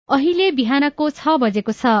अहिले बिहानको 6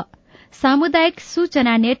 बजेको छ। सामुदायिक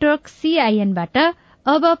सूचना नेटवर्क CIN-बाट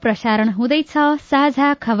अब प्रसारण हुँदैछ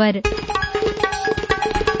साझा खबर।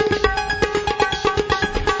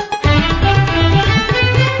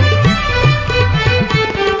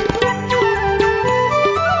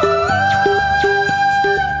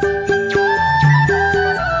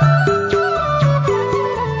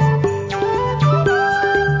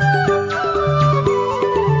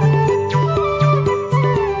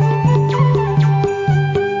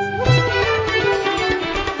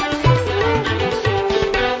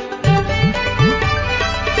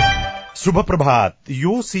 शुभ प्रभात।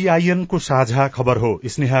 यो CIN को साझा खबर हो।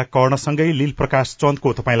 स्नेहा कर्णसँगै लील प्रकाश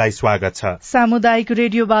चन्दको तपाईलाई स्वागत छ। सामुदायिक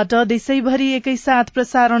रेडियोबाट देशैभरि एकैसाथ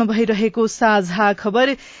प्रसारण भइरहेको साझा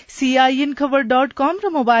खबर CIN खबर.com र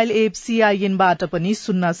मोबाइल एप CIN-बाट पनि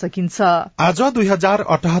सुन्न सकिन्छ। आज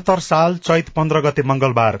 2078 साल चैत 15 गते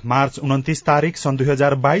मंगलबार, मार्च 29 तारिक सन्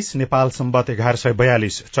 2022, नेपाल सम्वत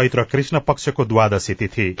 1142 चैत्र कृष्ण पक्षको द्वादशी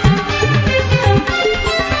तिथि।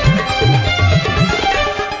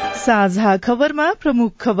 साझा खबरमा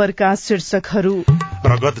प्रमुख खबरका शीर्षकहरू।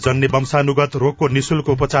 रगत जन्य वंशानुगत रोगको निशुल्क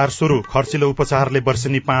उपचार शुरू। खर्चिलो उपचारले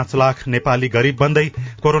वर्षेनी 5 लाख नेपाली गरीब बन्दै।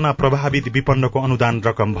 कोरोना प्रभावित विपन्नको अनुदान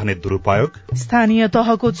रकम भने दुरूपयोग। स्थानीय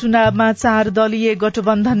तहको चुनावमा 4 दलीय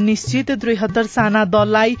गठबन्धन निश्चित। 73 साना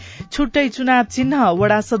दललाई छुट्टै चुनाव चिन्ह।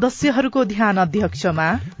 वडा सदस्यहरूको ध्यान अध्यक्षमा।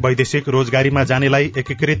 वैदेशिक रोजगारीमा जानेलाई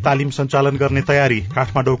एकीकृत तालिम सञ्चालन गर्ने तयारी।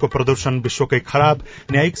 काठमाडौँको प्रदूषण विश्वकै खराब।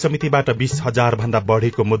 न्यायिक समितिबाट 20,000 भन्दा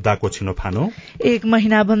बढ़ीको मुद्दाको छिनोफानो। 1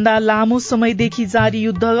 महिना भन्दा लामो समयदेखि जारी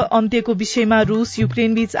युद्ध अन्त्यको विषयमा रूस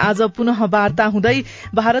युक्रेन बीच आज पुनः वार्ता हुँदै।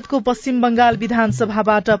 भारतको पश्चिम बंगाल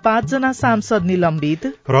विधानसभाबाट 5 जना सांसद निलम्बित।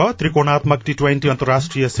 र त्रिकोणात्मक T20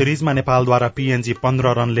 अन्तर्राष्ट्रिय सिरिजमा नेपालद्वारा PNG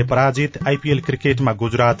 15 रनले पराजित। IPL क्रिकेटमा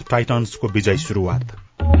गुजरात टाइटन्सको विजय शुरूआत।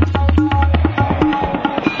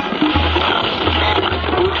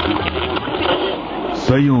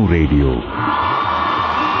 सयौं रेडियो,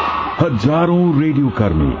 हजारौं रेडियो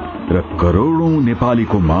कर्मी र करोड़ौं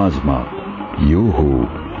नेपालीको माझमा यो हो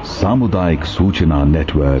सामुदायिक सूचना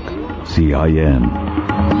नेटवर्क CIN।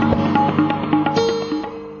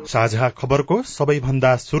 साझा खबरको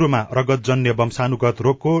सबैभन्दा शुरूमा रगतजन्य वंशानुगत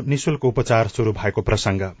रोगको निशुल्क उपचार शुरू भएको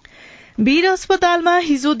प्रसंग। वीर अस्पतालमा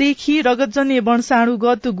हिजोदेखि रगतजन्य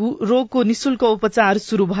वंशाणुगत रोगको निशुल्क उपचार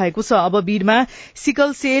शुरू भएको छ। अब वीरमा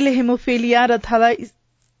सिकल सेल, हेमोफेलिया र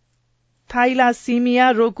थाइलासीमिया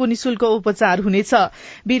रोगको निशुल्क उपचार हुनेछ।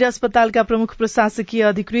 वीर अस्पतालका प्रमुख प्रशासकीय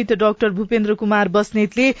अधिकृत डाक्टर भूपेन्द्र कुमार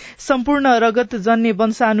बस्नेतले सम्पूर्ण रगतजन्य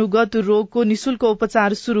वंशानुगत रोगको निशुल्क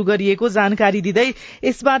उपचार शुरू गरिएको जानकारी दिँदै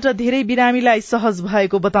यसबाट धेरै बिरामीलाई सहज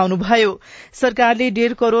भएको बताउनुभयो। सरकारले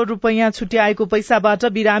 1.5 करोड़ रूपैयाँ छुट्याएको पैसाबाट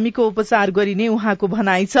बिरामीको उपचार गरिने उहाँको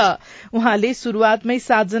भनाइ छ। उहाँले शुरूआतमै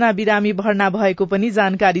 7 जना बिरामी भर्ना भएको पनि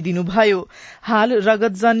जानकारी दिनुभयो। हाल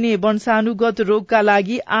रगतजन्य वंशानुगत रोगका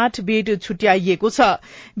लागि 8 बेड छुट्याइएको छ।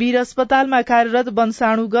 वीर अस्पतालमा कार्यरत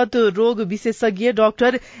वंशाणुगत रोग विशेषज्ञ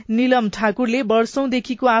डाक्टर नीलम ठाकुरले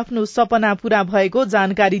वर्षौंदेखिको आफ्नो सपना पूरा भएको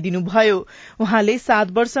जानकारी दिनुभयो। उहाँले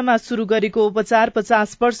 7 वर्षमा शुरू गरेको उपचार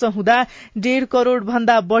 50 वर्ष हुँदा 1.5 करोड़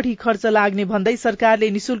भन्दा बढ़ी खर्च लाग्ने भन्दै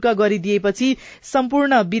सरकारले निशुल्क गरिदिएपछि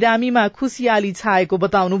सम्पूर्ण बिरामीमा खुशियाली छाएको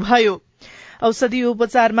बताउनुभयो। औषधि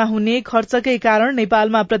उपचारमा हुने खर्चकै कारण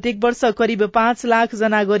नेपालमा प्रत्येक वर्ष करिब 5 लाख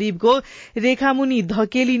जना गरीबको रेखामुनि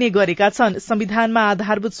धकेलिने गरेका छन्। संविधानमा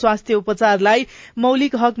आधारभूत स्वास्थ्य उपचारलाई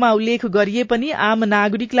मौलिक हकमा उल्लेख गरिए पनि आम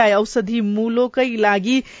नागरिकलाई औषधि मूल्यकै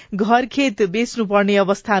लागि घर खेत बेच्नुपर्ने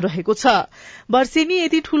अवस्था रहेको छ। वर्षेनी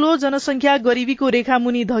यति ठूलो जनसंख्या गरीबीको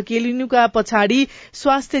रेखामुनि धकेलिनुका पछाडि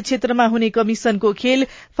स्वास्थ्य क्षेत्रमा हुने कमिशनको खेल,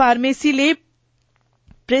 फार्मेसीले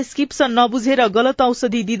प्रेस्क्रिप्सन नबुझेर गलत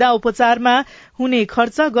औषधि दिँदा उपचारमा हुने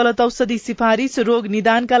खर्च, गलत औषधि सिफारिश, रोग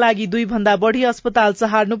निदानका लागि 2 भन्दा बढ़ी अस्पताल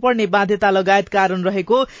सहार्नुपर्ने बाध्यता लगायत कारण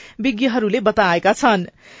रहेको विज्ञहरूले बताएका छन्।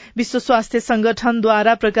 विश्व स्वास्थ्य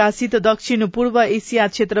संगठनद्वारा प्रकाशित दक्षिण पूर्व एशिया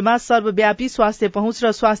क्षेत्रमा सर्वव्यापी स्वास्थ्य पहुँच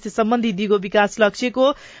र स्वास्थ्य सम्बन्धी दिगो विकास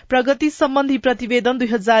लक्ष्यको प्रगति सम्बन्धी प्रतिवेदन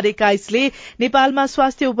 2021 ले नेपालमा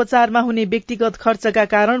स्वास्थ्य उपचारमा हुने व्यक्तिगत खर्चका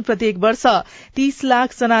कारण प्रत्येक वर्ष 30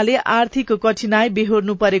 लाख जनाले आर्थिक कठिनाई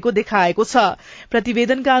बेहोर्नु परेको देखाएको छ।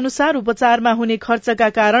 प्रतिवेदनका अनुसार उपचारमा हुने खर्चका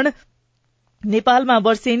कारण नेपालमा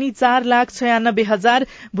वर्षेनी 4,96,000,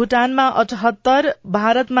 भूटानमा 78,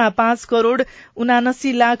 भारतमा 5 करोड़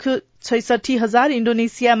 79 लाख 66,000,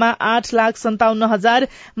 इण्डोनेसियामा 8,57,000,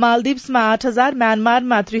 मालदिप्समा 8,000,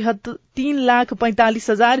 म्यानमारमा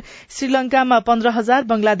 3,45,000, श्रीलंकामा 15,000,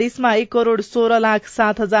 बंगलादेशमा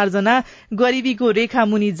 1,16,07,000 जना गरीबीको रेखा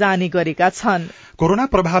मुनि जाने गरेका छन्। कोरोना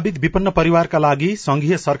प्रभावित विपन्न परिवारका लागि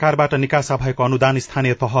संघीय सरकारबाट निकासा भएको अनुदान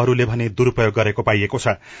स्थानीय तहहरूले भने दुरूपयोग गरेको पाइएको छ।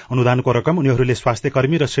 अनुदानको रकम उनीहरूले स्वास्थ्य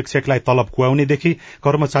कर्मी र शिक्षकलाई तलब खुवाउनेदेखि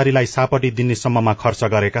कर्मचारीलाई सापटी दिनेसम्ममा खर्च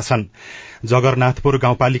गरेका छन्। जगरनाथपुर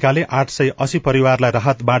गाउँपालिकाले 880 परिवारलाई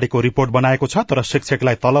राहत बाँडेको रिपोर्ट बनाएको छ, तर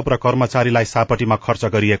शिक्षकलाई तलब र कर्मचारीलाई सापटीमा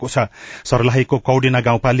खर्च गरिएको छ। सर्लाहीको कौडिना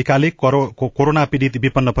गाउँपालिकाले कोरोना पीड़ित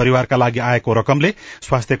विपन्न परिवारका लागि आएको रकमले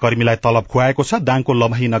स्वास्थ्य कर्मीलाई तलब खुवाएको छ। दाङको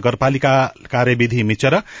लमही नगरपालिका कार्यविधि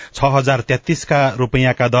मिचेर 6,033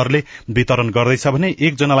 रुपियाँका दरले वितरण गर्दैछ भने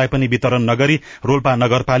एकजनालाई पनि वितरण नगरी रोल्पा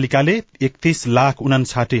नगरपालिकाले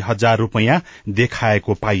 31,59,000 रुपियाँ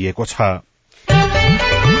देखाएको पाइएको छ।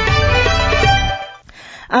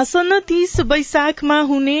 आसन्न 30 वैशाखमा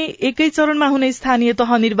हुने एकै चरणमा हुने स्थानीय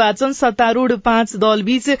तह निर्वाचन सत्तारूढ़ 5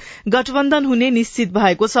 दलबीच गठबन्धन हुने निश्चित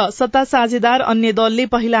भएको छ। सत्ता साझेदार अन्य दलले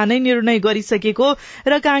पहिला नै निर्णय गरिसकेको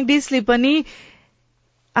र कांग्रेसले पनि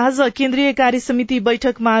आज केन्द्रीय कार्यसमिति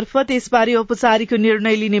बैठक मार्फत यसबारे औपचारिक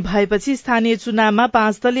निर्णय लिने भएपछि स्थानीय चुनावमा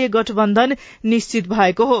 5 दलीय गठबन्धन निश्चित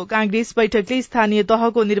भएको हो। कांग्रेस बैठकले स्थानीय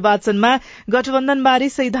तहको निर्वाचनमा गठबन्धनबारे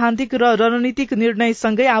सैद्धान्तिक र रणनीतिक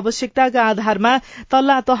निर्णयसँगै आवश्यकताका आधारमा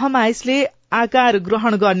तल्ला तहमा यसले आकार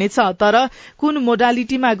ग्रहण गर्नेछ, तर कुन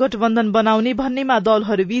मोडालिटीमा गठबन्धन बनाउने भन्नेमा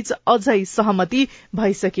दलहरूबीच अझै सहमति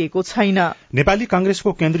भइसकेको छैन। नेपाली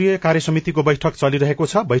कांग्रेसको केन्द्रीय कार्यसमितिको बैठक चलिरहेको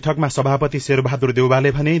छ। बैठकमा सभापति शेरबहादुर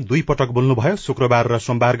देउवाले भने 2 पटक बोल्नुभयो। शुक्रबार र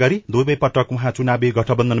सोमबार गरी 2 पटक उहाँ चुनावी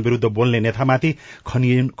गठबन्धन विरूद्ध बोल्ने नेतामाथि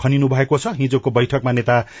खनिनु भएको छ। हिजोको बैठकमा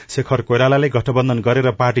नेता शेखर कोइरालाले गठबन्धन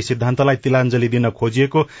गरेर पार्टी सिद्धान्तलाई तिलाञ्जली दिन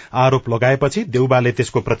खोजिएको आरोप लगाएपछि देउवाले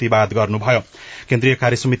त्यसको प्रतिवाद गर्नुभयो। केन्द्रीय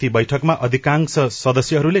कार्यसमिति बैठकमा अधिकांश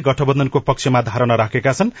सदस्यहरूले गठबन्धनको पक्षमा धारणा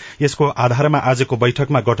राखेका छन्। यसको आधारमा आजको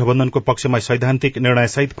बैठकमा गठबन्धनको पक्षमा सैद्धान्तिक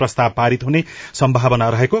निर्णयसहित प्रस्ताव पारित हुने सम्भावना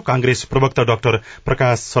रहेको कांग्रेस प्रवक्ता डाक्टर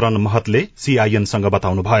प्रकाश शरण महतले सीआईएनसँग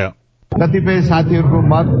बताउनुभयो। कतिपय साथीहरूको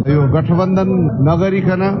मत यो गठबन्धन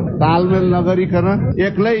नगरिकन, तालमेल नगरिकन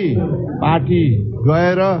एक्लै पार्टी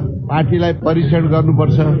गएर पार्टीलाई परीक्षण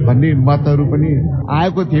गर्नुपर्छ भन्ने मतहरू पनि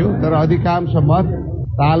आएको थियो। तर अधिकांश मत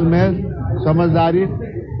तालमेल, समझदारी,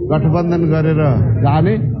 गठबन्धन गरेर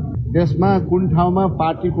जाने, त्यसमा कुन ठाउँमा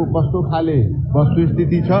पार्टीको कस्तो खाले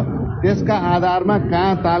वस्तुस्थिति छ त्यसका आधारमा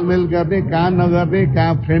कहाँ तालमेल गर्ने, कहाँ नगर्ने,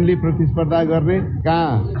 कहाँ फ्रेन्डली प्रतिस्पर्धा गर्ने,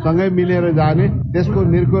 कहाँ सँगै मिलेर जाने, त्यसको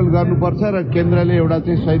निर्कुल गर्नुपर्छ र केन्द्रले एउटा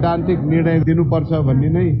चाहिँ सैद्धान्तिक निर्णय दिनुपर्छ भन्ने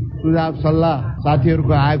नै सुझाव सल्लाह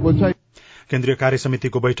साथीहरूको आएको छ। केन्द्रीय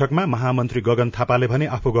कार्यसमितिको बैठकमा महामन्त्री गगन थापाले भने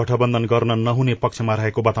आफू गठबन्धन गर्न नहुने पक्षमा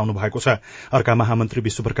रहेको बताउनु भएको छ। अर्का महामन्त्री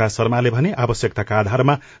विश्वप्रकाश शर्माले भने आवश्यकताका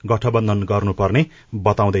आधारमा गठबन्धन गर्नुपर्ने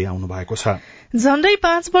बताउँदै आउनु भएको छ। झण्डै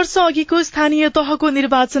 5 वर्ष अघिको स्थानीय तहको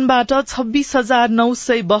निर्वाचनबाट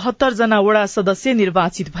 26,972 जना वडा सदस्य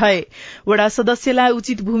निर्वाचित भए। वडा सदस्यलाई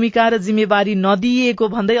उचित भूमिका र जिम्मेवारी नदिइएको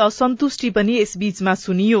भन्दै असन्तुष्टि पनि यसबीचमा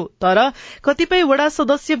सुनियो। तर कतिपय वडा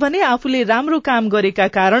सदस्य भने आफूले राम्रो काम गरेका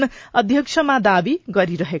कारण अध्यक्षमा दावी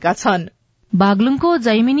गरिरहेका छन्। बागलुङको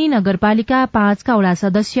जैमिनी नगरपालिका 5 का वडा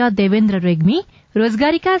सदस्य देवेन्द्र रेग्मी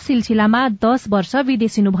रोजगारीका सिलसिलामा 10 वर्ष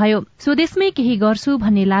विदेशिनुभयो। स्वदेशमै केही गर्छु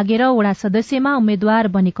भन्ने लागेर वडा सदस्यमा उम्मेद्वार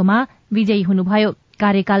बनेकोमा विजयी हुनुभयो।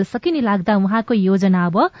 कार्यकाल सकिने लाग्दा उहाँको योजना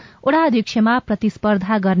अब वडा अध्यक्षमा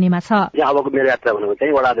प्रतिस्पर्धा गर्नेमा छ। अबको मेरो यात्रा भनेको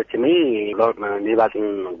चाहिँ वडा अध्यक्षमै निर्वाचन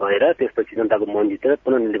भएर त्यसपछि जनताको मन जितेर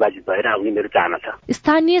पुनः निर्वाचित भएर आउने मेरो चाहना छ।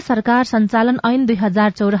 स्थानीय सरकार सञ्चालन ऐन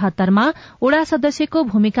 2074 मा वडा सदस्यको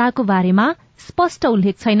भूमिकाको बारेमा स्पष्ट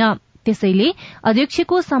उल्लेख छैन। त्यसैले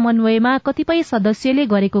अध्यक्षको समन्वयमा कतिपय सदस्यले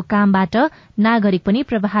गरेको कामबाट नागरिक पनि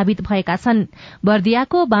प्रभावित भएका छन्।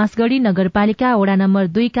 बर्दियाको बाँसगढ़ी नगरपालिका वडा नम्बर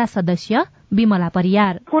 2 का सदस्य विमला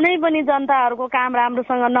परियार, कुनै पनि जनताहरूको काम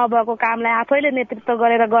राम्रोसँग नभएको कामलाई आफैले नेतृत्व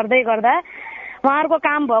गरेर गर्दै गर्दा उहाँहरूको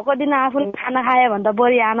काम भएको दिन आफूले खाना खाए भन्दा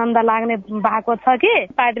बढी आनन्द लाग्ने भएको छ कि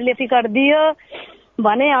पार्टीले टिकट दियो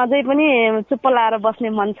भने अझै पनि चुप्प लाएर बस्ने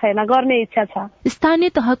मन छैन, गर्ने इच्छा छ। स्थानीय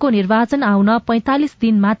तहको निर्वाचन आउन 45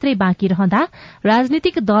 दिन मात्रै बाँकी रहँदा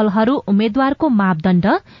राजनीतिक दलहरू उम्मेद्वारको मापदण्ड,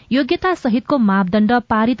 योग्यता सहितको मापदण्ड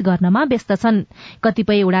पारित गर्नमा व्यस्त छन्।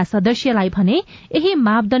 कतिपय वडा सदस्यलाई भने यही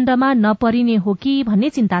मापदण्डमा नपरिने हो कि भन्ने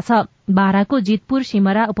चिन्ता छ। बाराको जितपुर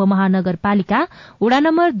सिमरा उपमहानगरपालिका वडा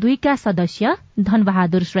नम्बर 2 का सदस्य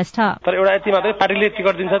धनबहादुर श्रेष्ठ, तर एउटा यति मात्रै पार्टीले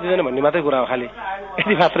टिकट दिन्छ दिँदैन भन्ने मात्रै कुरा हो, खाली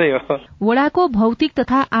यति मात्रै हो। वडाको भौतिक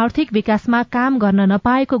तथा आर्थिक विकासमा काम गर्न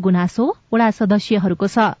नपाएको गुनासो वडा सदस्यहरूको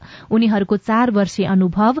छ। उनीहरूको 4 वर्षीय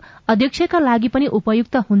अनुभव अध्यक्षका लागि पनि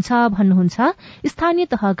उपयुक्त हुन्छ भन्नुहुन्छ स्थानीय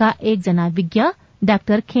तहका एकजना विज्ञ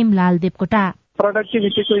डाक्टर खेमलाल देवकोटा।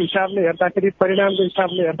 प्रोडक्टिभिटीको हिसाबले हेर्दाखेरि, परिणामको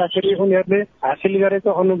हिसाबले हेर्दाखेरि उनीहरूले हासिल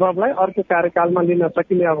गरेको अनुभवलाई अर्को कार्यकालमा लिन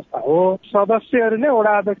सकिने अवस्था हो। सदस्यहरूले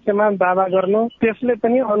वडा अध्यक्षमा दावा गर्नु, त्यसले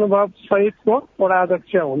पनि अनुभव सहितको वडा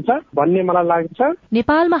अध्यक्ष हुन्छ भन्ने मलाई लाग्छ।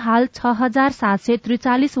 नेपालमा हाल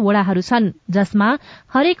 6743 वडाहरू छन्, जसमा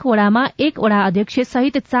हरेक वडामा एक वडा अध्यक्ष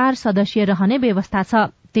सहित 4 सदस्य रहने व्यवस्था छ।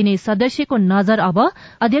 तिनै सदस्यको नजर अब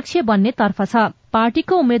अध्यक्ष बन्ने तर्फ छ।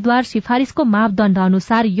 पार्टीको उम्मेद्वार सिफारिशको मापदण्ड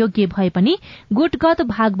अनुसार योग्य भए पनि गुटगत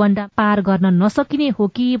भागवण्डा पार गर्न नसकिने हो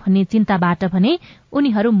कि भन्ने चिन्ताबाट भने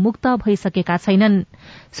उनीहरू मुक्त भइसकेका छैनन्।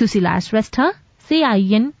 सुशीला श्रेष्ठ,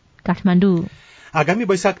 सीआईएन, काठमाडौँ। आगामी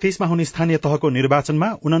वैशाख 30मा हुने स्थानीय तहको निर्वाचनमा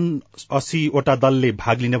 79 वटा दलले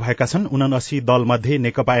भाग लिने भएका छन्। 79 दल मध्ये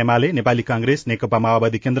नेकपा एमाले, नेपाली कांग्रेस, नेकपा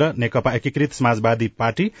माओवादी केन्द्र, नेकपा एकीकृत समाजवादी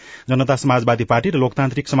पार्टी, जनता समाजवादी पार्टी र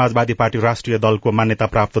लोकतान्त्रिक समाजवादी पार्टी राष्ट्रिय दलको मान्यता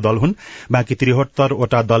प्राप्त दल हुन्। बाँकी 73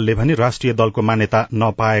 वटा दलले भने राष्ट्रिय दलको मान्यता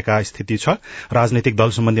नपाएका स्थिति छ। राजनैतिक दल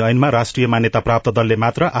सम्बन्धी ऐनमा राष्ट्रिय मान्यता प्राप्त दलले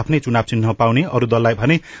मात्र आफ्नै चुनाव चिन्ह पाउने, अरू दललाई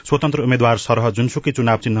भने स्वतन्त्र उम्मेद्वार सरह जुनसुकै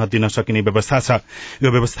चुनाव चिन्ह दिन सकिने व्यवस्था छ।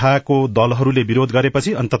 यो व्यवस्थाको दलहरूले विरोध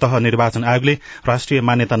गरेपछि अन्ततः निर्वाचन आयोगले राष्ट्रिय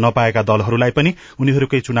मान्यता नपाएका दलहरूलाई पनि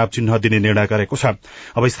उनीहरूकै चुनाव चिन्ह दिने निर्णय गरेको छ।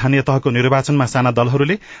 अब स्थानीय तहको निर्वाचनमा साना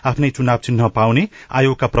दलहरूले आफ्नै चुनाव चिन्ह पाउने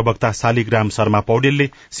आयोगका प्रवक्ता शालिग्राम शर्मा पौडेलले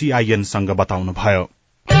सीआईएनसँग बताउनुभयो।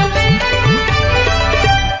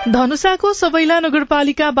 धनुषाको सबैला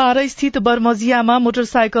नगरपालिका 12 स्थित बर्मजियामा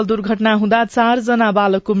मोटरसाइकल दुर्घटना हुँदा 4 जना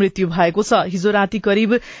बालकको मृत्यु भएको छ। हिजो राति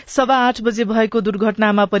करिब 8:15 बजे भएको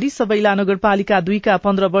दुर्घटनामा परि सबैला नगरपालिका 2 का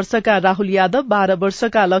 15 वर्षका राहुल यादव, 12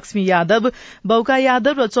 वर्षका लक्ष्मी यादव, बौका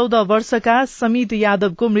यादव र 14 वर्षका समित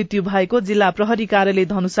यादवको मृत्यु भएको जिल्ला प्रहरी कार्यालय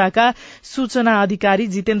धनुषाका सूचना अधिकारी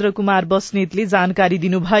जितेन्द्र कुमार बस्नेतले जानकारी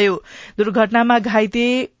दिनुभयो। दुर्घटनामा घाइते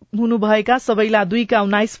हुनुभएका सबैला 2 का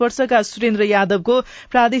 19 वर्षका सुरेन्द्र यादवको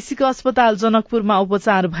प्रादेशिक अस्पताल जनकपुरमा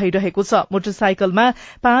उपचार भइरहेको छ। मोटरसाइकलमा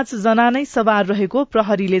 5 जना नै सवार रहेको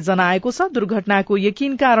प्रहरीले जनाएको छ। दुर्घटनाको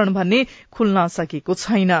यकिन कारण भन्ने खुल्न सकेको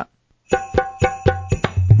छैन।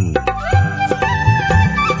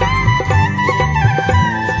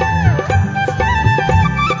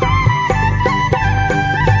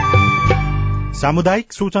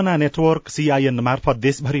 सामुदायिक सूचना नेटवर्क सीआईएन मार्फत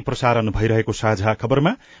देशभरि प्रसारण भइरहेको साझा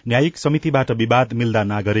खबरमा न्यायिक समितिबाट विवाद मिल्दा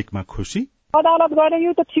नागरिकमा खुशी। अदालत गएर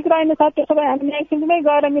यो त ठिक रहेन छ, त्यसो भए हामी न्यायिक समितिमै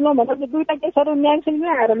गएर मिलौँ भनेर 2टा केसहरू न्यायिक समितिमै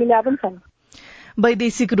आएर मिल्या पनि छन्।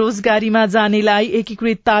 वैदेशिक रोजगारीमा जानेलाई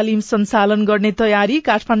एकीकृत तालिम सञ्चालन गर्ने तयारी।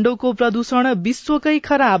 काठमाडौँको प्रदूषण विश्वकै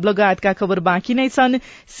खराब लगायतका खबर बाँकी नै छन्।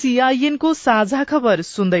 सीआईएनको साझा खबर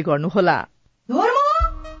सुन्दै गर्नुहोला।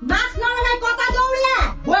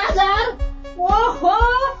 ओहो,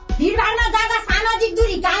 भिडभाडमा जाँदा सामाजिक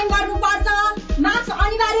दूरी कायम गर्नुपर्छ, मास्क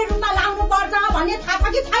अनिवार्य रूपमा लाउनु पर्छ भन्ने थाहा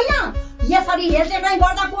छ कि छैन? यसरी हेलटेक्राइ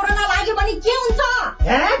गर्दा कोरोना लाग्यो भने के हुन्छ?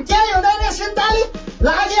 केही हुँदैन सिन्ताली,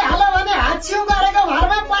 लागिहाल्यो भने हाच्छिउ गरेको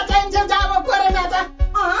घरमा पचाइन्छ जाब कोरोना त।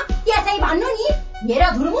 त्यसै भन्नु नि, हेर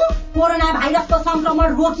धुर्मु, कोरोना भाइरसको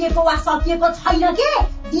संक्रमण रोकिएको वा सकिएको छैन के?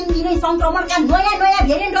 दिनदिनै संक्रमणका नयाँ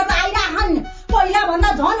भेरिएन्टहरू आइरहन्। पहिला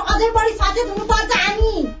भन्दा झन् अझै बढी सचेत हुनुपर्छ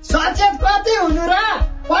हामी। सचेत कति हुनु र?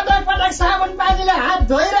 पटक पटक साबुन पानीले हात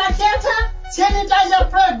धोइराखेको छ, सेनिटाइजर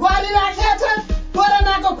प्रयोग गरिराखेको छ,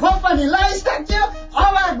 कोरोनाको खोप पनि लगाइसक्यो,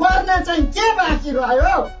 अब गर्न चाहिँ के बाँकी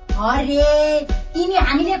रह्यो? अरे तिमी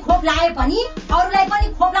हामीले खोप लाए पनि अरूलाई पनि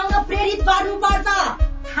खोप लाउन प्रेरित गर्नुपर्छ।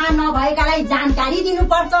 थाहा नभएकालाई जानकारी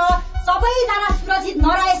दिनुपर्छ। सबैजना सुरक्षित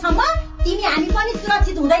नरहेसम्म तिमी हामी पनि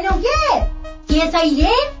सुरक्षित हुँदैनौ के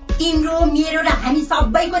चाहिए? तिम्रो, मेरो र हामी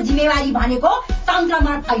सबैको जिम्मेवारी भनेको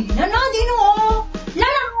संक्रमण फैलिन नदिनु हो। ल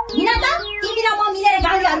हिँड त, तिमी र म मिलेर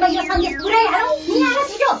गाउँलेहरूमा यो सन्देश पुर्याइहालौँ। हिँड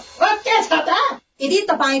छिटो। ओके छ त। यदि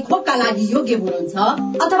तपाईँ खोपका लागि योग्य हुनुहुन्छ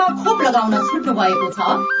अथवा खोप लगाउन छुट्नु भएको छ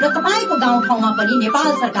र तपाईँको गाउँठाउँमा पनि नेपाल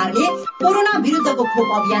सरकारले कोरोना विरुद्धको खोप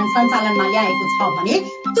अभियान सञ्चालनमा ल्याएको छ भने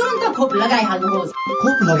तुरन्त खोप लगाइहाल्नुहोस्।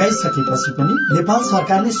 खोप लगाइसकेपछि पनि नेपाल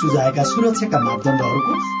सरकारले सुझाएका सुरक्षाका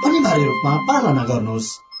मापदण्डहरूको अनिवार्य रूपमा पालना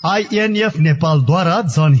गर्नुहोस्। आईएनएफ नेपालद्वारा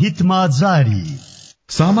जनहितमा जारी।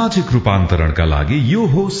 सामाजिक रूपान्तरणका लागि यो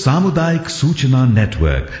हो सामुदायिक सूचना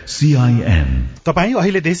नेटवर्क सीआईएन। तपाईँ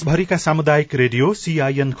अहिले देशभरिका सामुदायिक रेडियो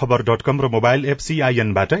सीआईएन खबर.com र मोबाइल एप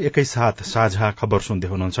सीआईएनबाट एकैसाथ साझा खबर सुन्दै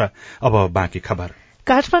हुनुहुन्छ। अब बाँकी खबर।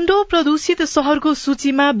 काठमाडौँ प्रदूषित शहरको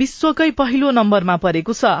सूचीमा विश्वकै पहिलो नम्बरमा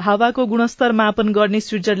परेको छ। हावाको गुणस्तर मापन गर्ने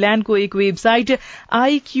स्विजरल्याण्डको एक वेबसाइट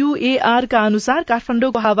IQAR का अनुसार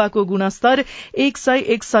काठमाडौँको हावाको गुणस्तर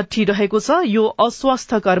 161 रहेको छ। यो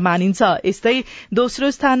अस्वस्थकर मानिन्छ। यस्तै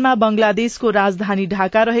दोस्रो स्थानमा बंगलादेशको राजधानी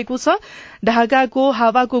ढाका रहेको छ। ढाकाको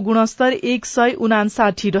हावाको गुणस्तर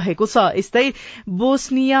 159 रहेको छ। यस्तै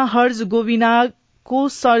बोस्निया हर्जगोभिना को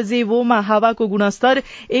सर्जेवोमा हावाको गुणस्तर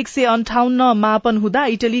 158 मापन हुँदा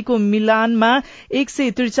इटलीको मिलानमा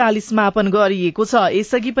 143 मापन गरिएको छ।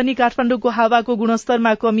 यसअघि पनि काठमाडौँको हावाको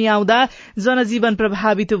गुणस्तरमा कमी आउँदा जनजीवन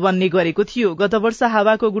प्रभावित बन्ने गरेको थियो। गत वर्ष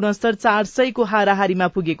हावाको गुणस्तर 400 को हाराहारीमा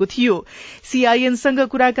पुगेको थियो। सीआईएनसँग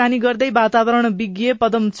कुराकानी गर्दै वातावरण विज्ञ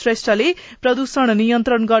पदम श्रेष्ठले प्रदूषण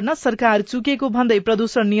नियन्त्रण गर्न सरकार चुकेको भन्दै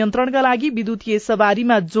प्रदूषण नियन्त्रणका लागि विद्युतीय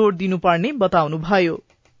सवारीमा जोड़ दिनुपर्ने बताउनुभयो।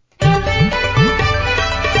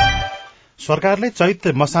 सरकारले चैत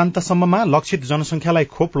मसान्तसम्ममा लक्षित जनसंख्यालाई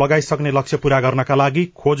खोप लगाइसक्ने लक्ष्य पूरा गर्नका लागि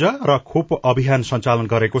खोज र खोप अभियान सञ्चालन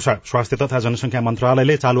गरेको छ। स्वास्थ्य तथा जनसंख्या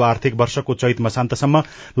मन्त्रालयले चालू आर्थिक वर्षको चैत मसान्तसम्म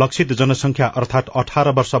लक्षित जनसंख्या अर्थात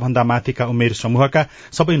 18 वर्षभन्दा माथिका उमेर समूहका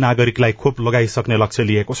सबै नागरिकलाई खोप लगाइसक्ने लक्ष्य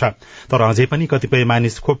लिएको छ। तर अझै पनि कतिपय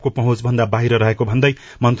मानिस खोपको पहुँचभन्दा बाहिर रहेको भन्दै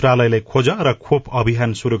मन्त्रालयले खोज र खोप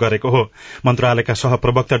अभियान शुरू गरेको हो। मन्त्रालयका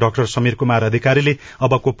सहप्रवक्ता डाक्टर समीर कुमार अधिकारीले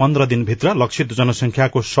अबको 15 दिनभित्र लक्षित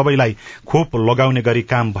जनसंख्याको सबैलाई खोप लगाउने गरी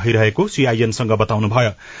काम भइरहेको सीआईएनसँग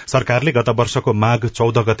बताउनुभयो। सरकारले गत वर्षको माघ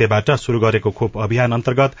 14 गतेबाट शुरू गरेको खोप अभियान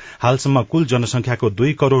अन्तर्गत हालसम्म कुल जनसंख्याको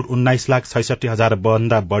 2,19,66,000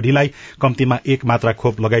 भन्दा बढ़ीलाई कम्तीमा एक मात्रा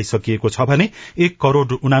खोप लगाइसकिएको छ भने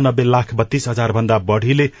 1,89,32,000 भन्दा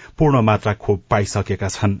बढ़ीले पूर्ण मात्रा खोप पाइसकेका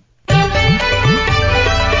छन्।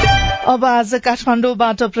 अब आज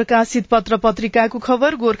काठमाडौँबाट प्रकाशित पत्र पत्रिकाको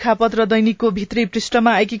खबर। गोरखापत्र दैनिकको भित्री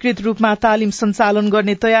पृष्ठमा एकीकृत रूपमा तालिम सञ्चालन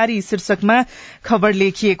गर्ने तयारी शीर्षकमा खबर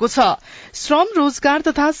लेखिएको छ। श्रम रोजगार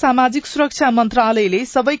तथा सामाजिक सुरक्षा मन्त्रालयले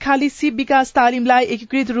सबै खाली सिप विकास तालिमलाई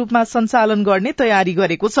एकीकृत रूपमा सञ्चालन गर्ने तयारी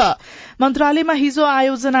गरेको छ। मन्त्रालयमा हिजो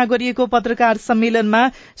आयोजना गरिएको पत्रकार सम्मेलनमा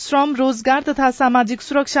श्रम रोजगार तथा सामाजिक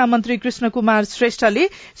सुरक्षा मन्त्री कृष्ण कुमार श्रेष्ठले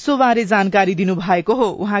सोबारे जानकारी दिनुभएको हो।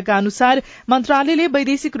 उहाँका अनुसार मन्त्रालयले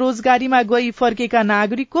वैदेशिक रोजगारीमा गई फर्केका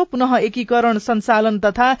नागरिकको पुनः एकीकरण सञ्चालन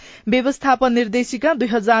तथा व्यवस्थापन निर्देशिका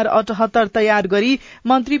 2078 तयार गरी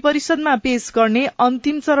मन्त्री परिषदमा पेश गर्ने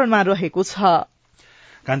अन्तिम चरणमा रहेको छ।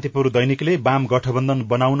 कान्तिपुर दैनिकले वाम गठबन्धन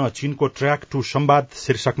बनाउन चीनको ट्र्याक टू संवाद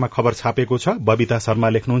शीर्षकमा खबर छापेको छ। बबिता शर्मा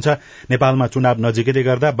लेख्नुहुन्छ, नेपालमा चुनाव नजिकै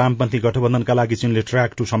गर्दा वामपन्थी गठबन्धनका लागि चीनले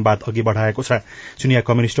ट्र्याक टू संवाद अघि बढ़ाएको छ। चिनिया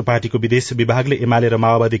कम्युनिष्ट पार्टीको विदेश विभागले एमाले र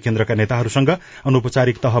माओवादी केन्द्रका नेताहरूसँग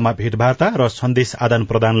अनौपचारिक तहमा भेटवार्ता र सन्देश आदान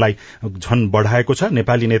प्रदानलाई झन बढ़ाएको छ।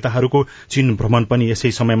 नेपाली नेताहरूको चीन भ्रमण पनि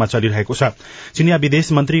यसै समयमा चलिरहेको छ। चिनिया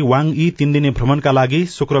विदेश मन्त्री वाङ यी 3 दिने भ्रमणका लागि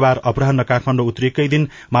शुक्रबार अपराह्न काठमाडौँ उत्रिएकै दिन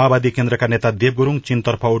माओवादी केन्द्रका नेता देव गुरूङ चीन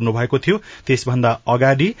तर्फ उड्नु भएको थियो। त्यसभन्दा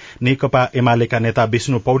अगाडि नेकपा एमालेका नेता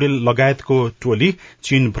विष्णु पौडेल लगायतको टोली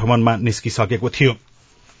चीन भ्रमणमा निस्किसकेको थियो।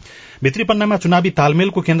 भित्री पन्नामा चुनावी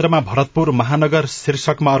तालमेलको केन्द्रमा भरतपुर महानगर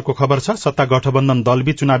शीर्षकमा अर्को खबर छ। सत्ता गठबन्धन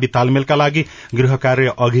दलबीच चुनावी तालमेलका लागि गृह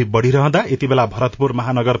कार्य अघि बढ़िरहँदा यति बेला भरतपुर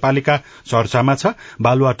महानगरपालिका चर्चामा छ।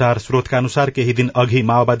 बालुवाटार स्रोतका अनुसार केही दिन अघि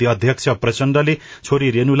माओवादी अध्यक्ष प्रचण्डले छोरी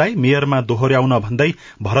रेणुलाई मेयरमा दोहोर्याउन भन्दै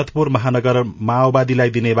भरतपुर महानगर माओवादीलाई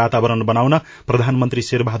दिने वातावरण बनाउन प्रधानमन्त्री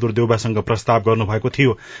शेरबहादुर देउवासँग प्रस्ताव गर्नुभएको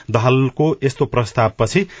थियो। दाहालको यस्तो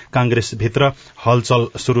प्रस्तावपछि कांग्रेसभित्र हलचल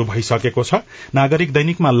शुरू भइसकेको छ। नागरिक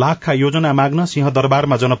दैनिकमा लाख योजना माग्न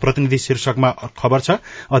सिंहदरबारमा जनप्रतिनिधि शीर्षकमा खबर छ।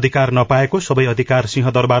 अधिकार नपाएको सबै अधिकार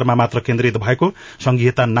सिंहदरबारमा मात्र केन्द्रित भएको,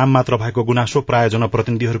 संघीयता नाम मात्र भएको गुनासो प्राय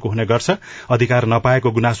जनप्रतिनिधिहरूको हुने गर्छ। अधिकार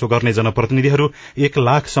नपाएको गुनासो गर्ने जनप्रतिनिधिहरू 1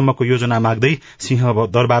 लाखसम्मको योजना माग्दै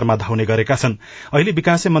सिंहदरबारमा धाउने गरेका छन्। अहिले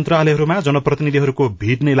विकासे मन्त्रालयहरूमा जनप्रतिनिधिहरूको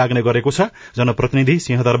भीड़ नै लाग्ने गरेको छ। जनप्रतिनिधि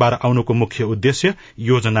सिंहदरबार आउनुको मुख्य उद्देश्य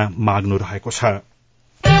योजना माग्नु रहेको छ।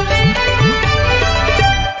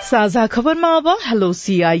 साझा खबरमा अब हेलो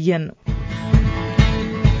सीआईएन।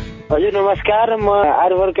 हजुर नमस्कार, म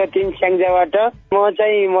आरभरका 3 स्याङ्जाबाट। म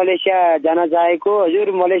चाहिँ मलेसिया जान चाहेको।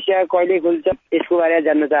 हजुर मलेसिया कहिले खुल्छ यसको बारेमा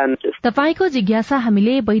जान्न चाहन्छु। तपाईको जिज्ञासा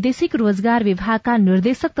हामीले वैदेशिक रोजगार विभागका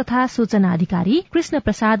निर्देशक तथा सूचना अधिकारी कृष्ण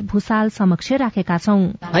प्रसाद भूषाल समक्ष राखेका छौं।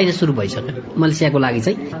 अहिले शुरू भइसक्यो। मलेसियाको लागि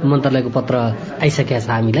चाहिँ मन्त्रालयको पत्र आइसकेको छ।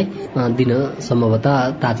 हामीलाई दिन सम्भवतः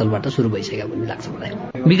ताचलबाट शुरू भइसक्यो भन्ने लाग्छ मलाई।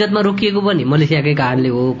 विगतमा रोकिएको पनि मलेसियाकै कारणले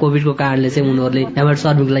हो। कोभिडको कारणले चाहिँ उनीहरूले यहाँबाट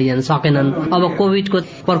श्रमिकलाई जान सकेनन्। अब कोभिडको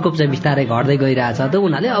प्रकोप चाहिँ बिस्तारै घट्दै गइरहेछ त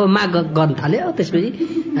उनीहरूले अब माग गर्न थाले। त्यसपछि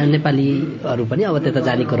नेपालीहरू पनि अब त्यता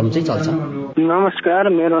जाने क्रम चाहिँ चल्छ। नमस्कार,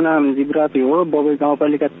 मेरो नाम जिब्राती हो। बबई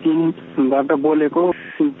गाउँपालिका 3 बाट बोलेको।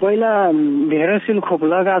 पहिला भेरोसिल खोप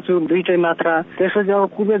लगाएको छु 2 मात्रा। त्यसपछि अब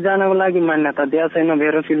कुबेत जानको लागि मान्यता दिएको छैन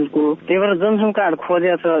भेरोसिलको। त्यही भएर जनसङ्ख्या कार्ड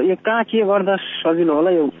खोजेको छ। यो कहाँ के गर्दा सजिलो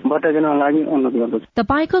होला यो बताइदिनको लागि अनुरोध गर्दछु।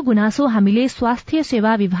 तपाईको गुनासो हामीले स्वास्थ्य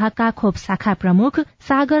सेवा विभागका खोप शाखा प्रमुख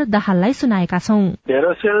सागर दाहाललाई सुनाएका छौं।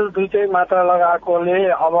 भेरोसिल 2 मात्रा लगाएकोले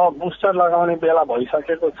अब बुस्टर लगाउने बेला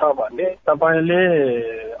भइसकेको छ भने तपाईले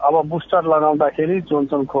अब बुस्टर लगाउँदाखेरि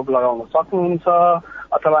जोन्सन खोप लगाउन सक्नुहुन्छ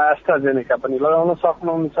अथवा एस्ट्राजेनेका पनि लगाउन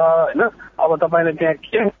सक्नुहुन्छ हैन। अब तपाईँले त्यहाँ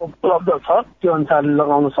के उपलब्ध छ त्यो अनुसारले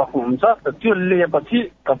लगाउन सक्नुहुन्छ र त्यो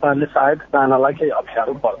लिएपछि तपाईँहरूले सायद जानलाई केही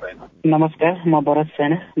अप्ठ्यारो पर्दैन। नमस्कार, म भरत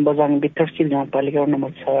सेना, बजाङ वित्तशील गाउँपालिका नम्बर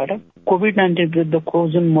 6 बाट। कोभिड-19 विरुद्धको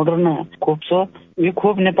जुन मोडर्ना खोप छ, यो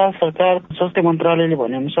खोप नेपाल सरकार स्वास्थ्य मन्त्रालयले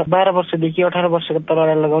भने अनुसार 12 वर्षदेखि 18 वर्षको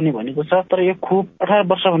तललाई लगाउने भनेको छ। तर यो खोप 18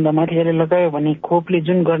 वर्षभन्दा माथिले लगायो भने खोपले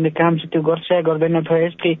जुन गर्ने काम छ त्यो गर्छ या गर्दैन अथवा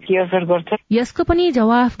यसले के असर गर्छ? यसको पनि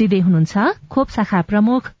जवाफ दिँदै हुनुहुन्छ खोप शाखा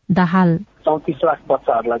प्रमुख दाहाल। 34 लाख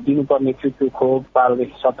बच्चाहरूलाई दिनुपर्ने थियो त्यो खोप 12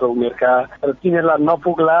 देखि 17 उमेरका, र तिनीहरूलाई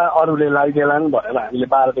नपुग्ला अरूले लगाइदेलान् भनेर हामीले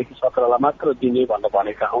 12 देखि 17 लाई मात्र दिने भनेर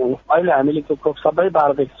भनेका हौं। अहिले हामीले त्यो खोप सबै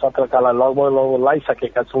 12 देखि 17 कालाई लगभग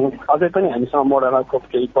लगाइसकेका छौं। अझै पनि हामीसँग मोडर्ना खोप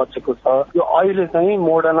केही बचेको छ। यो अहिले चाहिँ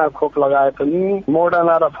मोडर्ना खोप लगाए पनि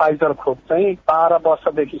मोडर्ना र फाइजर खोप चाहिँ 12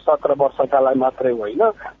 वर्षदेखि 17 वर्षकालाई मात्रै होइन,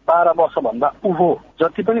 12 वर्षभन्दा उँभो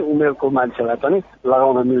जति पनि उमेरको मान्छेलाई पनि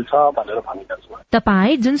लगाउन मिल्छ भनेर भनेका छौं।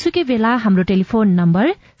 तपाई जुनसुकै बेला हाम्रो टेलिफोन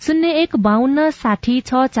नम्बर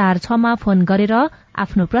 0152606646 मा फोन गरेर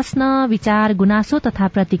आफ्नो प्रश्न, विचार, गुनासो तथा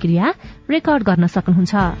प्रतिक्रिया रेकर्ड गर्न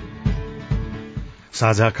सक्नुहुन्छ।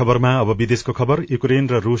 साझा खबरमा अब विदेशको खबर। युक्रेन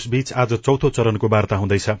र रूस बीच आज चौथो चरणको वार्ता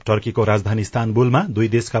हुँदैछ। टर्कीको राजधानी इस्तानबुलमा दुई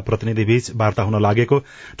देशका प्रतिनिधि बीच वार्ता हुन लागेको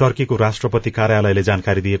टर्कीको राष्ट्रपति कार्यालयले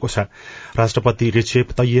जानकारी दिएको छ। राष्ट्रपति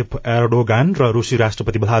रिसेप तय्यप एर्डोगान र रूसी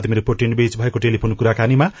राष्ट्रपति भ्लादिमिर पुटिन बीच भएको टेलिफोन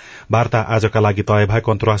कुराकानीमा वार्ता आजका लागि तय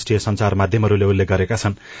भएको अन्तर्राष्ट्रिय संचार माध्यमहरूले उल्लेख गरेका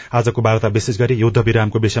छन्। आजको वार्ता विशेष गरी युद्ध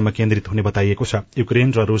विरामको विषयमा केन्द्रित हुने बताइएको छ।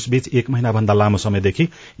 युक्रेन र रूस बीच 1 महिनाभन्दा लामो समयदेखि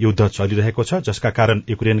युद्ध चलिरहेको छ, जसका कारण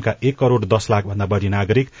युक्रेनका 1 करोड़ 10 लाख भन्दा बढ़ी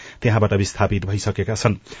नागरिक त्यहाँबाट विस्थापित भइसकेका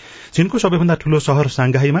छन्। चीनको सबैभन्दा ठूलो शहर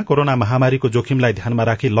सांघाईमा कोरोना महामारीको जोखिमलाई ध्यानमा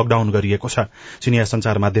राखी लकडाउन गरिएको छ। चिनिया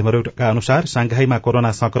संचार माध्यमहरूका अनुसार सांघाईमा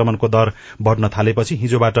कोरोना संक्रमणको दर बढ़न थालेपछि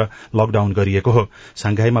हिजोबाट लकडाउन गरिएको हो।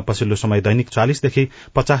 सांघाईमा पछिल्लो समय दैनिक 40 देखि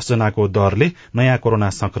 50 जनाको दरले नयाँ कोरोना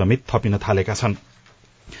संक्रमित थपिन थालेका छन्।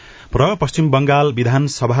 पश्चिम बंगाल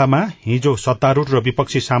विधानसभामा हिजो सत्तारूढ़ र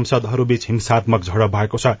विपक्षी सांसदहरूबीच हिंसात्मक झडप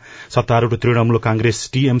भएको छ। सत्तारूढ़ तृणमूल कांग्रेस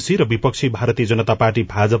टीएमसी र विपक्षी भारतीय जनता पार्टी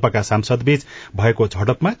भाजपाका सांसदबीच भएको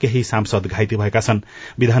झडपमा केही सांसद घाइते भएका छन्।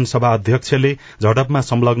 विधानसभा अध्यक्षले झडपमा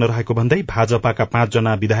संलग्न रहेको भन्दै भाजपाका 5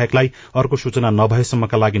 जना विधायकलाई अर्को सूचना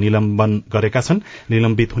नभएसम्मका लागि निलम्बन गरेका छन्।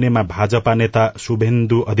 निलम्बित हुनेमा भाजपा नेता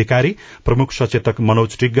शुभेन्दु अधिकारी, प्रमुख सचेतक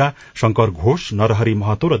मनोज टिग्गा, शंकर घोष, नरहरि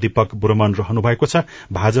महतो र दीपक बुर्मन रहनु भएको छ।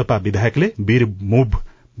 भाजपा विधायकले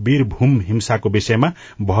वीरभूम हिंसाको विषयमा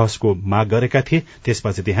बहसको माग गरेका थिए,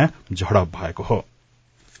 त्यसपछि त्यहाँ झडप भएको हो।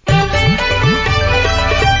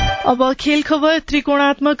 अब खेल खबर।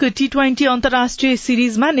 त्रिकोणात्मक T20 अन्तर्राष्ट्रिय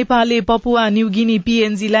सिरिजमा नेपालले पपुवा न्यूगिनी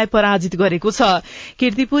पीएनजीलाई पराजित गरेको छ।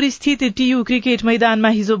 कीर्तिपुर स्थित टीयू क्रिकेट मैदानमा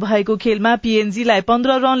हिजो भएको खेलमा पीएनजीलाई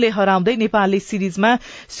 15 रनले हराउँदै नेपालले सिरिजमा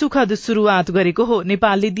सुखद शुरूआत गरेको हो।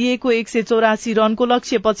 नेपालले दिएको 184 रनको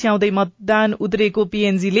लक्ष्य पछ्याउँदै मैदान उत्रेको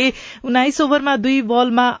पीएनजीले 19 ओभरमा 2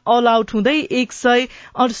 बलमा अल आउट हुँदै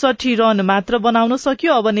 168 रन मात्र बनाउन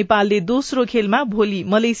सक्यो। अब नेपालले दोस्रो खेलमा भोलि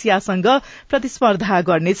मलेसियासँग प्रतिस्पर्धा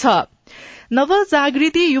गर्नेछ।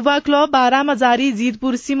 नवजागृति युवा क्लब बारामा जारी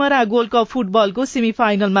जितपुर सिमरा गोल्ड कप फुटबलको सेमी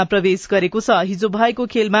फाइनलमा प्रवेश गरेको छ। हिजो भएको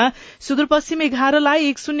खेलमा सुदूरपश्चिम 11लाई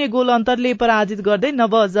 1-0 गोल अन्तरले पराजित गर्दै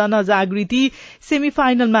नवजनजागृति सेमी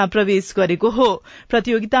फाइनलमा प्रवेश गरेको हो।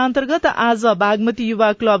 प्रतियोगिता अन्तर्गत आज बागमती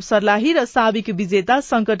युवा क्लब सर्लाही र साबिक विजेता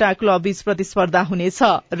संकटा क्लब बीच प्रतिस्पर्धा हुनेछ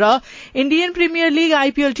र Indian premier league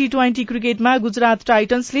IPL T20 क्रिकेटमा गुजरात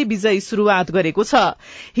टाइटन्सले विजयी शुरूआत गरेको छ।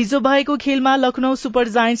 हिजो भएको खेलमा लखनऊ सुपर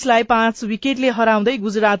जायन्ट्सलाई 5 विकेटले हराउँदै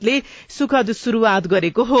गुजरातले सुखद शुरूआत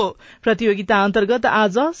गरेको हो। प्रतियोगिता अन्तर्गत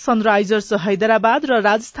आज सनराइजर्स हैदराबाद र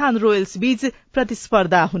राजस्थान रोयल्स बीच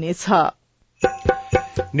प्रतिस्पर्धा हुनेछ।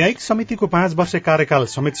 न्यायिक समितिको 5 वर्ष कार्यकाल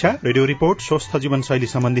समीक्षा, रेडियो रिपोर्ट, स्वस्थ जीवनशैली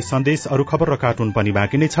सम्बन्धी सन्देश, अरू खबर र कार्टुन पनि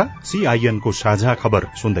बाँकी नै छ। सीआईएन को साझा खबर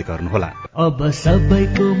सुन्दै गर्नुहोला। अब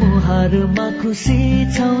सबैको मुहारमा खुसी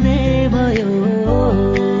छाउने भयो,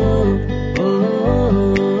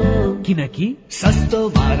 किनकि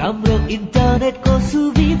सस्तोमा राम्रो इन्टरनेटको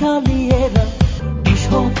सुविधा लिएर डिश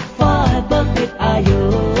होम फाइबर आयो।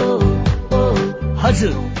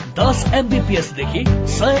 हजुर, 10 MBPS देखि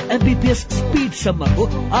 100 MBPS स्पिड सम्मको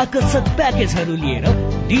आकर्षक प्याकेजहरू लिएर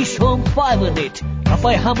डिश होम फाइबर नेट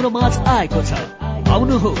तपाईँ हाम्रो माझ आएको छ।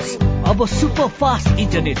 आउनुहोस्, अब सुपर फास्ट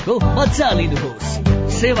इन्टरनेटको मजा लिनुहोस्।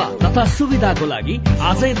 सेवा तथा सुविधाको लागि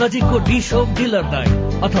आजै नजिकको डिश होम डिलर दय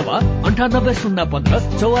अथवा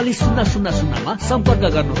 9801544000 मा सम्पर्क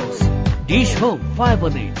गर्नुहोस्। डिश होम फाइबर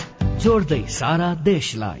नेट, जोड्दै सारा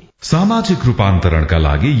देशलाई। सामाजिक रूपान्तरणका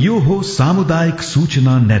लागि यो हो सामुदायिक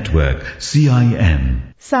सूचना नेटवर्क CIN।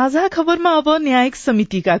 साझा खबरमा अब न्यायिक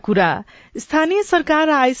समितिका कुरा। स्थानीय सरकार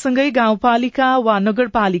आएसँगै गाउँपालिका वा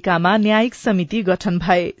नगरपालिकामा न्यायिक समिति गठन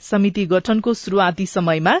भए। समिति गठनको शुरूआती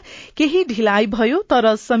समयमा केही ढिलाइ भयो, तर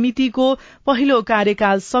समितिको पहिलो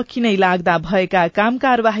कार्यकाल सकिनै लाग्दा भएका काम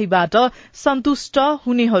कारवाहीबाट सन्तुष्ट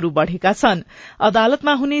हुनेहरू बढ़ेका छन्।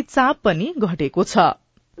 अदालतमा हुने चाप पनि घटेको छ।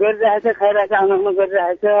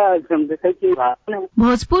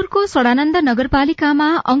 भोजपुरको सडानन्द नगरपालिकामा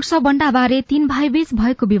अंश बण्डाबारे 3 भाइबीच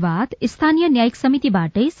भएको विवाद स्थानीय न्यायिक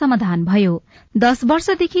समितिबाटै समाधान भयो। 10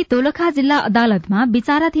 वर्षदेखि दोलखा जिल्ला अदालतमा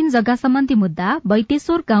विचाराधीन जग्गा सम्बन्धी मुद्दा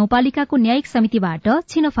बैतेश्वर गाउँपालिकाको न्यायिक समितिबाट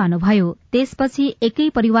छिनोफानो भयो। त्यसपछि एकै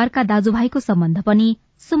परिवारका दाजुभाइको सम्बन्ध पनि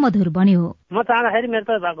सुमधुर बन्यो। म चाहँदाखेरि मेरो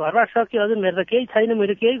त घरबाट सक्यो, हजुर मेरो त केही छैन,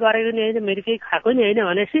 मेरो केही गरेको नि होइन, मेरो केही खाएको नि होइन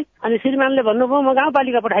भनेपछि अनि श्रीमानले भन्नुभयो म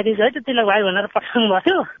गाउँपालिका पठाइदिन्छु है त तिलक भाइ भनेर पठाउनु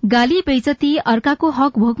भयो। गाली बेइज्जती, अर्काको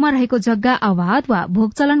हक भोगमा रहेको जग्गा अवाध वा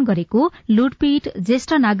भोगचलन गरेको, लुटपीट,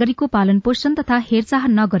 ज्येष्ठ नागरिकको पालन पोषण तथा हेरचाह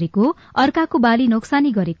नगरेको, अर्काको बाली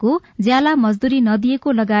नोक्सानी गरेको, ज्याला मजदूरी नदिएको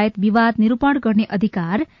लगायत विवाद निरूपण गर्ने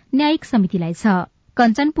अधिकार न्यायिक समितिलाई छ।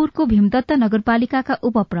 कञ्चनपुरको भीमदत्त नगरपालिकाका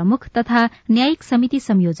उपप्रमुख तथा न्यायिक समिति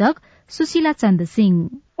संयोजक सुशीला चन्द सिंह।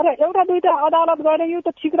 एउटा दुईटा अदालत गएर यो त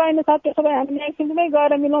ठिक रहेन छ, त्यसो भए हामी न्यायिक समितिमै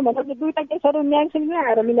गएर मिलाउँ भनेर दुईटा केसहरू न्यायिक समितिमै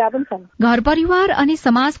आएर मिल्या पनि छन्। घर परिवार अनि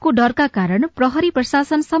समाजको डरका कारण प्रहरी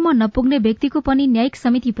प्रशासनसम्म नपुग्ने व्यक्तिको पनि न्यायिक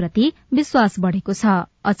समितिप्रति विश्वास बढ़ेको छ।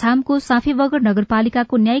 अछामको साफेबगर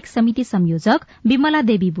नगरपालिकाको न्यायिक समिति संयोजक विमला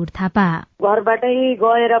देवी बुढथापा। घरबाटै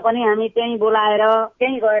गएर पनि हामी त्यही बोलाएर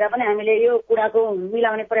त्यही गएर पनि हामीले यो कुराको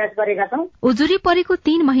मिलाउने प्रयास गरेका छौं। उजुरी परेको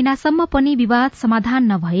 3 महिनासम्म पनि विवाद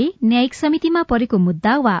समाधान नभए न्यायिक समितिमा परेको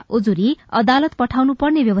मुद्दा वा उजुरी अदालत पठाउनु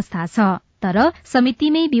पर्ने व्यवस्था छ। तर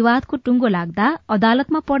समितिमै विवादको टुंगो लाग्दा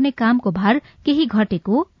अदालतमा पर्ने कामको भार केही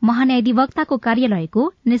घटेको महान्यायाधिवक्ताको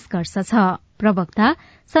कार्यालयको निष्कर्ष छ। प्रवक्ता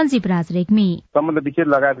सञ्जीव राज रेग्मी। सम्बन्ध विच्छेद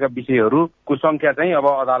लगायतका विषयहरूको संख्या चाहिँ अब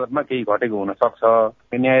अदालतमा केही घटेको हुन सक्छ।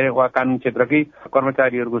 न्याय वा कानून क्षेत्रकै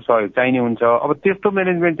कर्मचारीहरूको सहयोग चाहिने हुन्छ। अब त्यस्तो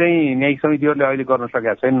म्यानेजमेन्ट चाहिँ न्यायिक समितिहरूले अहिले गर्न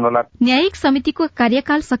सकेका छैनन् होला। न्यायिक समितिको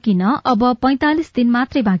कार्यकाल सकिन अब 45 दिन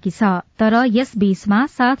मात्रै बाँकी छ। तर यस बीचमा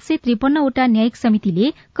 753 वटा न्यायिक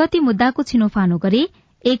समितिले कति मुद्दाको छिनोफानो गरे,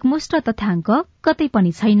 एकमुष्ट तथ्याङ्क कतै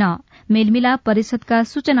पनि छैन। मेलमिलाप परिषदका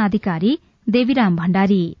सूचना अधिकारी देवीराम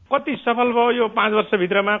भण्डारी। कति सफल भयो यो 5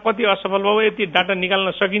 वर्षभित्रमा, कति असफल भयो, यति डाटा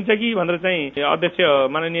निकाल्न सकिन्छ कि भनेर चाहिँ अध्यक्ष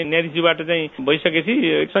माननीय न्यायाधीशबाट चाहिँ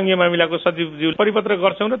भइसकेपछि संघीय मामिलाको सचिवज्यू परिपत्र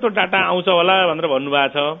गर्छौं र त्यो डाटा आउँछ होला भनेर भन्नुभएको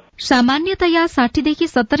छ। सामान्यतया 60 देखि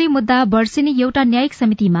 70 मुद्दा वर्षेनी एउटा न्यायिक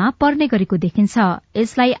समितिमा पर्ने गरेको देखिन्छ।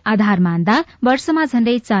 यसलाई आधार मान्दा वर्षमा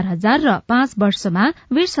झण्डै 4000 र 5 वर्षमा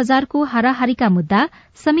 20,000 को हाराहारीका मुद्दा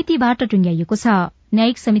समितिबाट टुंग्याइएको छ।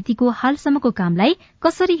 न्यायिक समितिको हालसम्मको कामलाई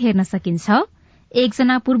कसरी हेर्न सकिन्छ?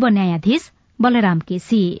 एकजना पूर्व न्यायाधीश बलराम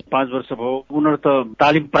केसी। 5 वर्ष भयो, उनीहरू त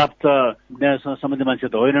तालिम प्राप्त न्याय सम्बन्धी मान्छे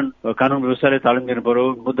त होइनन्। कानून व्यवस्थाले तालिम दिनु पर्यो,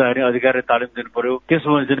 मुद्दा हेर्ने अधिकारले तालिम दिनु पर्यो,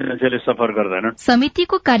 त्यसमा मान्छेले सफर गर्दैनन्।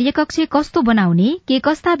 समितिको कार्यकक्ष कस्तो बनाउने, के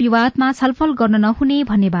कस्ता विवादमा छलफल गर्न नहुने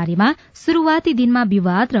भन्ने बारेमा शुरूआती दिनमा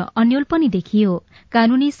विवाद र अन्यल पनि देखियो।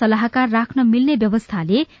 कानूनी सल्लाहकार राख्न मिल्ने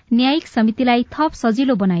व्यवस्थाले न्यायिक समितिलाई थप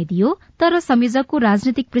सजिलो बनाइदियो, तर संयोजकको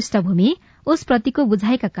राजनीतिक पृष्ठभूमि उसप्रतिको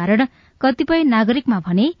बुझाइका कारण कतिपय नागरिकमा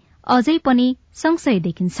भने अझै पनि संशय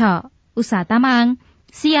देखिन्छ। उषा तामाङ,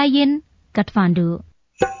 CIN, काठमाडौँ।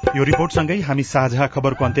 यो रिपोर्टसँगै हामी साझा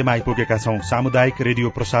खबरको अन्त्यमा आइपुगेका छौं। सामुदायिक रेडियो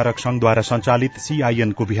प्रसारक संघद्वारा संचालित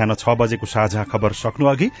CIN को बिहान 6 बजेको साझा खबर सक्नु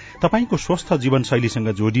अघि तपाईंको स्वस्थ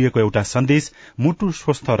जीवनशैलीसँग जोडिएको एउटा सन्देश, मुटु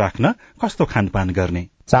स्वस्थ राख्न कस्तो खानपान गर्ने।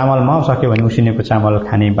 चामलमा सक्यो भने उसिनेको चामल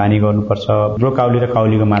खाने बानी गर्नुपर्छ। ब्रोकाउली र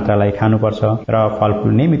काउलीको मात्रालाई खानुपर्छ र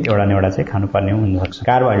फलफूल नियमित एउटा न एउटा चाहिँ खानुपर्ने हुन सक्छ।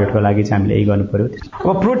 कार्बोहाइड्रेटको लागि चाहिँ हामीले यही गर्नु पर्यो।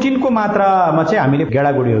 अब प्रोटिनको मात्रामा चाहिँ हामीले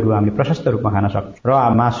गेडागुडीहरू हामीले प्रशस्त रूपमा खान सक्छौँ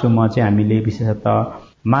र मासुमा चाहिँ हामीले विशेषतः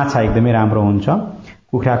माछा एकदमै राम्रो हुन्छ।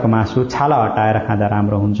 कुखुराको मासु छाला हटाएर खाँदा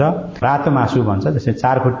राम्रो हुन्छ। रातो मासु भन्छ, जस्तै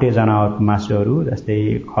 4 खुट्टे जनावरको मासुहरू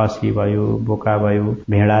जस्तै खसी भयो, बोका भयो,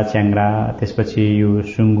 भेडा, च्याङ्ग्रा, त्यसपछि यो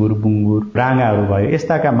सुँगुर, बुङ्गुर, राँगाहरू भयो,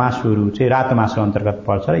 यस्ताका मासुहरू चाहिँ रातो मासु अन्तर्गत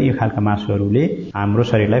पर्छ र यो खालका मासुहरूले हाम्रो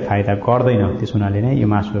शरीरलाई फाइदा गर्दैन। त्यस हुनाले नै यो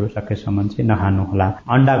मासुहरू सकेसम्म चाहिँ नखानु होला।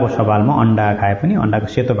 अण्डाको सवालमा अण्डा खाए पनि अण्डाको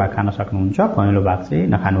सेतो भाग खान सक्नुहुन्छ, पहेँलो भाग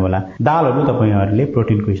चाहिँ नखानु होला। दालहरू तपाईँहरूले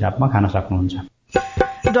प्रोटिनको हिसाबमा खान सक्नुहुन्छ।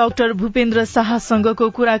 डाक्टर भूपेन्द्र शाहसँगको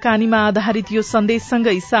कुराकानीमा आधारित यो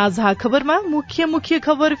सन्देशसँगै साझा खबरमा मुख्य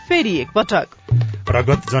खबर फेरि एकपटक।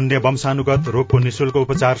 रगतजन्य वंशानुगत रोगको निशुल्क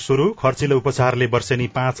उपचार शुरू। खर्चिलो उपचारले वर्षेनी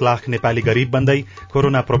 5 लाख नेपाली गरीब बन्दै।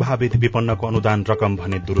 कोरोना प्रभावित विपन्नको अनुदान रकम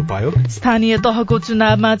भने दुरूपयोग। स्थानीय तहको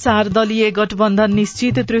चुनावमा 4 दलीय गठबन्धन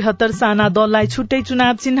निश्चित। 73 साना दललाई छुट्टै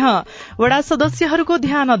चुनाव चिन्ह। वडा सदस्यहरूको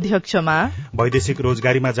ध्यान अध्यक्षमा। वैदेशिक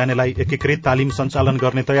रोजगारीमा जानेलाई एकीकृत तालिम सञ्चालन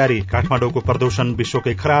गर्ने तयारी। काठमाडौँको प्रदूषण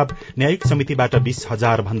विश्वकै खराब। न्यायिक समितिबाट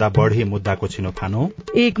 20,000 भन्दा बढ़ी मुद्दाको छिनोफानो।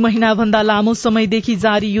 1 महिना भन्दा लामो समयदेखि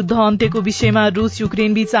जारी युद्ध अन्त्यको विषयमा रूस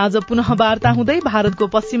युक्रेन बीच आज पुनः वार्ता हुँदै। भारतको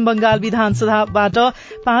पश्चिम बंगाल विधानसभाबाट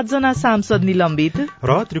 5 जना सांसद निलम्बित।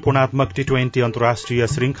 र त्रिकोणात्मक T20 अन्तर्राष्ट्रिय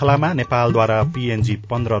श्रृंखलामा नेपालद्वारा PNG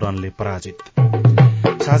 15 रनले पराजित।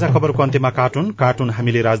 साझा खबरको अन्त्यमा कार्टुन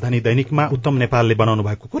हामीले राजधानी दैनिकमा उत्तम नेपालले बनाउनु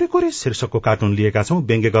भएको कोरे शीर्षकको कार्टुन लिएका छौं।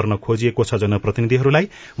 व्यङ्ग्य गर्न खोजिएको छ जनप्रतिनिधिहरूलाई।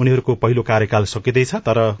 उनीहरूको पहिलो कार्यकाल सकिँदैछ,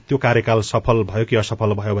 तर त्यो कार्यकाल सफल भयो कि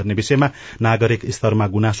असफल भयो भन्ने विषयमा नागरिक स्तरमा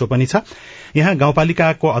गुनासो पनि छ। यहाँ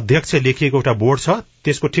गाउँपालिकाको अध्यक्ष लेखिएको एउटा बोर्ड छ।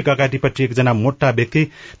 त्यसको ठिक अगाडिपट्टि एकजना मोटा व्यक्ति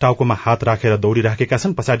टाउकोमा हात राखेर दौड़िराखेका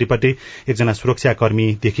छन्। पछाडिपट्टि एकजना सुरक्षाकर्मी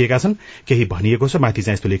देखिएका छन्। केही भनिएको छ, माथि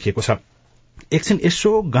चाहिँ यस्तो लेखिएको छ, एकछिन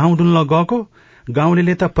यसो गाउँ डुल्न गएको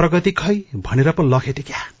गाउँलेले त प्रगति खै भनेर पो लखेटे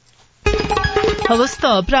क्या। हवस्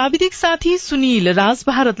त प्राविधिक साथी सुनिल राज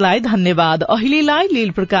भारतलाई धन्यवाद। अहिलेलाई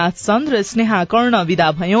लील प्रकाश चन्द र स्नेहा कर्ण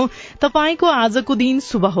विदा भयौं। तपाईंको आजको दिन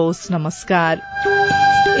शुभ होस्। नमस्कार।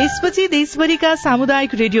 यसपछि देशभरिका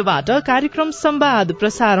सामुदायिक रेडियोबाट कार्यक्रम संवाद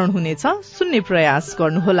प्रसारण हुनेछ। सुन्ने प्रयास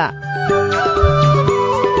गर्नुहोला।